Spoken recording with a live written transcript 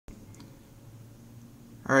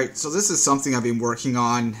Alright, so this is something I've been working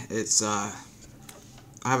on. It's I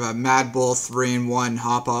have a Madbull 3-in-1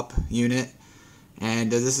 hop-up unit, and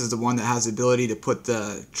this is the one that has the ability to put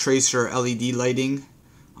the tracer LED lighting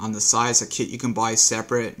on the side. It's a kit you can buy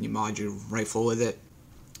separate, and you mod your rifle with it.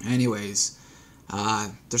 Anyways,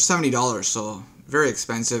 they're $70, so very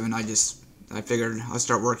expensive, and I figured I'll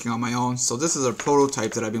start working on my own. So this is a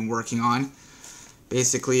prototype that I've been working on.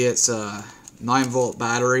 Basically, it's a 9-volt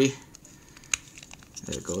battery.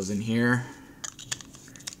 It goes in here.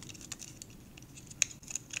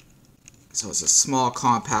 So it's a small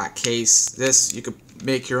compact case. This, you could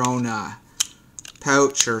make your own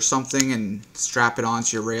pouch or something and strap it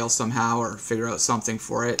onto your rail somehow, or figure out something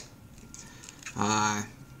for it.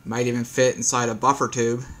 Might even fit inside a buffer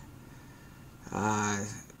tube.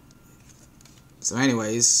 So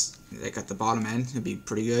anyways, they got the bottom end. It'd be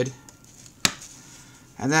pretty good.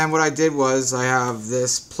 And then what I did was, I have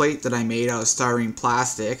this plate that I made out of styrene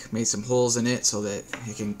plastic. Made some holes in it so that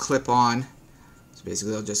it can clip on. So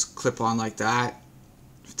basically it'll just clip on like that.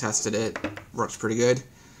 Tested it. Works pretty good.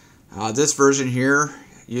 This version here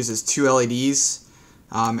uses 2 LEDs.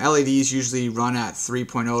 LEDs usually run at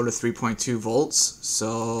 3.0 to 3.2 volts.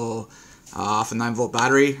 So off a 9-volt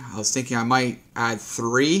battery, I was thinking I might add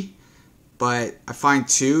 3. But I find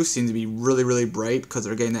 2 seem to be really bright because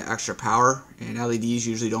they're getting that extra power, and LEDs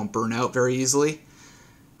usually don't burn out very easily.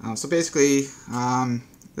 So basically,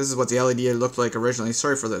 this is what the LED looked like originally.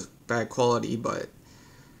 Sorry for the bad quality, but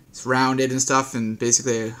it's rounded and stuff, and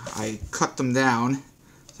basically I cut them down.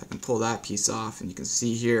 So I can pull that piece off, and you can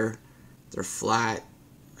see here they're flat.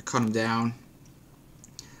 I cut them down.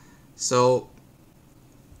 So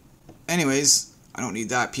anyways, I don't need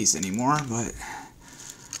that piece anymore, but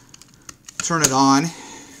turn it on,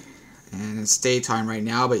 and it's daytime right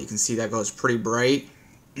now, but you can see that goes pretty bright.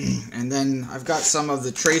 And then I've got some of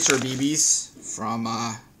the tracer BBs from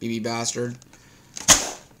BB Bastard,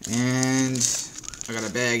 and I got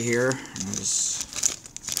a bag here. I'll just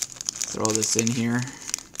throw this in here.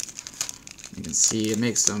 You can see it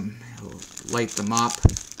makes them, it'll light them up.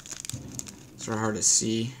 It's sort of hard to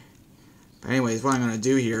see, but anyways, what I'm going to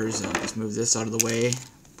do here is just move this out of the way,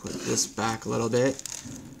 put this back a little bit.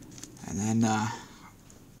 And then I'm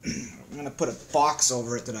going to put a box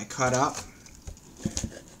over it that I cut up.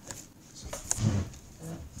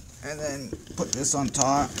 And then put this on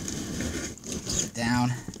top.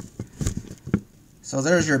 Down. So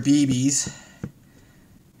there's your BBs.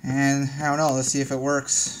 And I don't know, let's see if it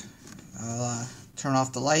works. I'll turn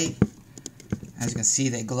off the light. As you can see,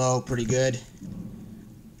 they glow pretty good.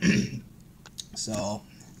 So,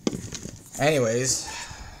 anyways,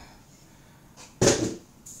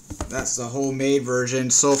 that's the homemade version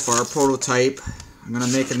so far, prototype. I'm going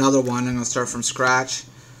to make another one. I'm going to start from scratch.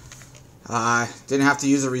 Didn't have to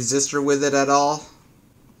use a resistor with it at all.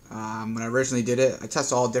 When I originally did it, I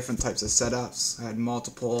tested all different types of setups. I had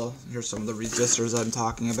multiple. Here's some of the resistors I'm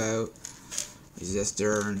talking about.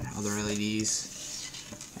 Resistor and other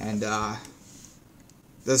LEDs. And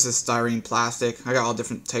this is styrene plastic. I got all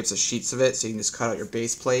different types of sheets of it, so you can just cut out your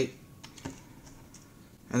base plate.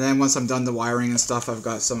 And then once I'm done the wiring and stuff, I've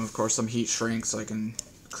got some, of course, some heat shrink so I can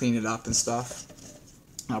clean it up and stuff.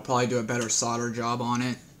 I'll probably do a better solder job on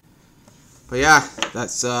it. But yeah,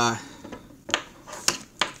 that's my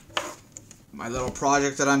little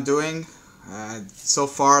project that I'm doing. So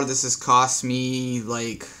far, this has cost me,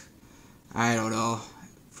 like, I don't know,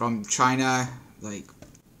 from China, like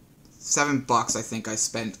 $7 I think I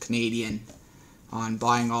spent Canadian on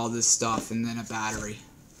buying all this stuff and then a battery.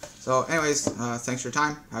 So anyways, thanks for your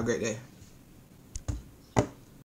time. Have a great day.